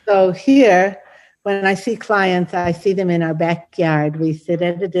 Absolutely. So here, when I see clients, I see them in our backyard. We sit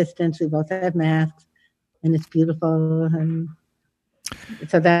at a distance. We both have masks, and it's beautiful. And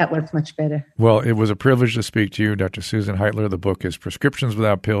so that works much better. Well, it was a privilege to speak to you, Dr. Susan Heitler. The book is Prescriptions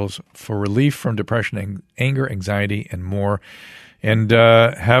Without Pills for Relief from Depression, Anger, Anxiety, and More. And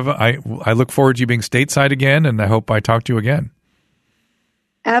I look forward to you being stateside again, and I hope I talk to you again.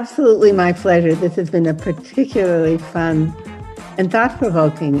 Absolutely my pleasure. This has been a particularly fun and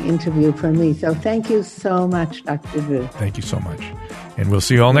thought-provoking interview for me. So thank you so much, Dr. Drew. Thank you so much. And we'll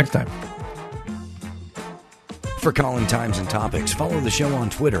see you all next time. For calling times and topics, follow the show on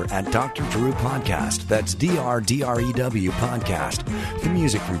Twitter at Dr. Drew Podcast. That's DRDREW Podcast. The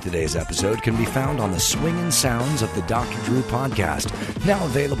music from today's episode can be found on the Swingin' Sounds of the Dr. Drew Podcast, now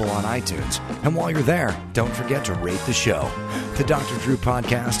available on iTunes. And while you're there, don't forget to rate the show. The Dr. Drew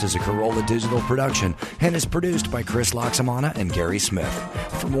Podcast is a Corolla Digital production and is produced by Chris Loxamana and Gary Smith.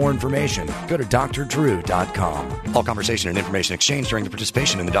 For more information, go to drdrew.com. All conversation and information exchanged during the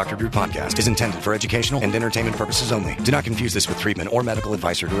participation in the Dr. Drew Podcast is intended for educational and entertainment purposes only. Do not confuse this with treatment or medical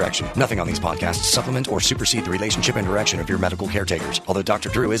advice or direction. Nothing on these podcasts supplement or supersede the relationship and direction of your medical caretakers. Although Dr.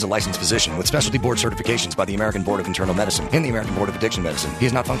 Drew is a licensed physician with specialty board certifications by the American Board of Internal Medicine and the American Board of Addiction Medicine, he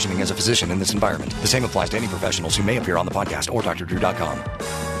is not functioning as a physician in this environment. The same applies to any professionals who may appear on the podcast or drdrew.com.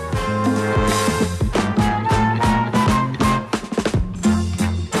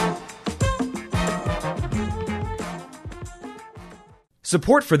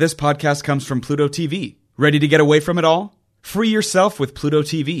 Support for this podcast comes from Pluto TV. Ready to get away from it all? Free yourself with Pluto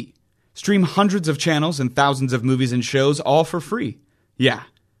TV. Stream hundreds of channels and thousands of movies and shows all for free. Yeah,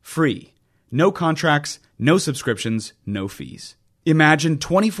 free. No contracts, no subscriptions, no fees. Imagine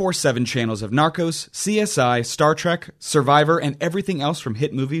 24/7 channels of Narcos, CSI, Star Trek, Survivor, and everything else from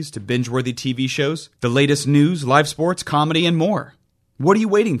hit movies to binge-worthy TV shows, the latest news, live sports, comedy, and more. What are you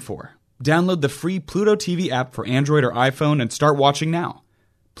waiting for? Download the free Pluto TV app for Android or iPhone and start watching now.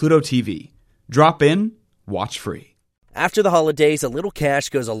 Pluto TV. Drop in, watch free. After the holidays, a little cash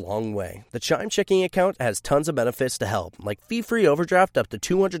goes a long way. The Chime checking account has tons of benefits to help, like fee-free overdraft up to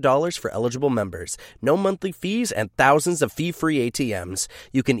 $200 for eligible members, no monthly fees, and thousands of fee-free ATMs.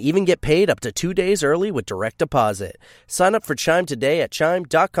 You can even get paid up to 2 days early with direct deposit. Sign up for Chime today at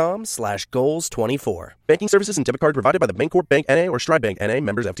chime.com/goals24. Banking services and debit card provided by the Bancorp Bank N.A. or Stride Bank N.A.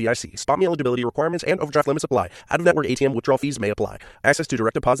 members FDIC. Spot me eligibility requirements and overdraft limits apply. Out-of-network ATM withdrawal fees may apply. Access to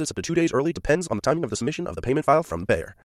direct deposits up to 2 days early depends on the timing of the submission of the payment file from the payer.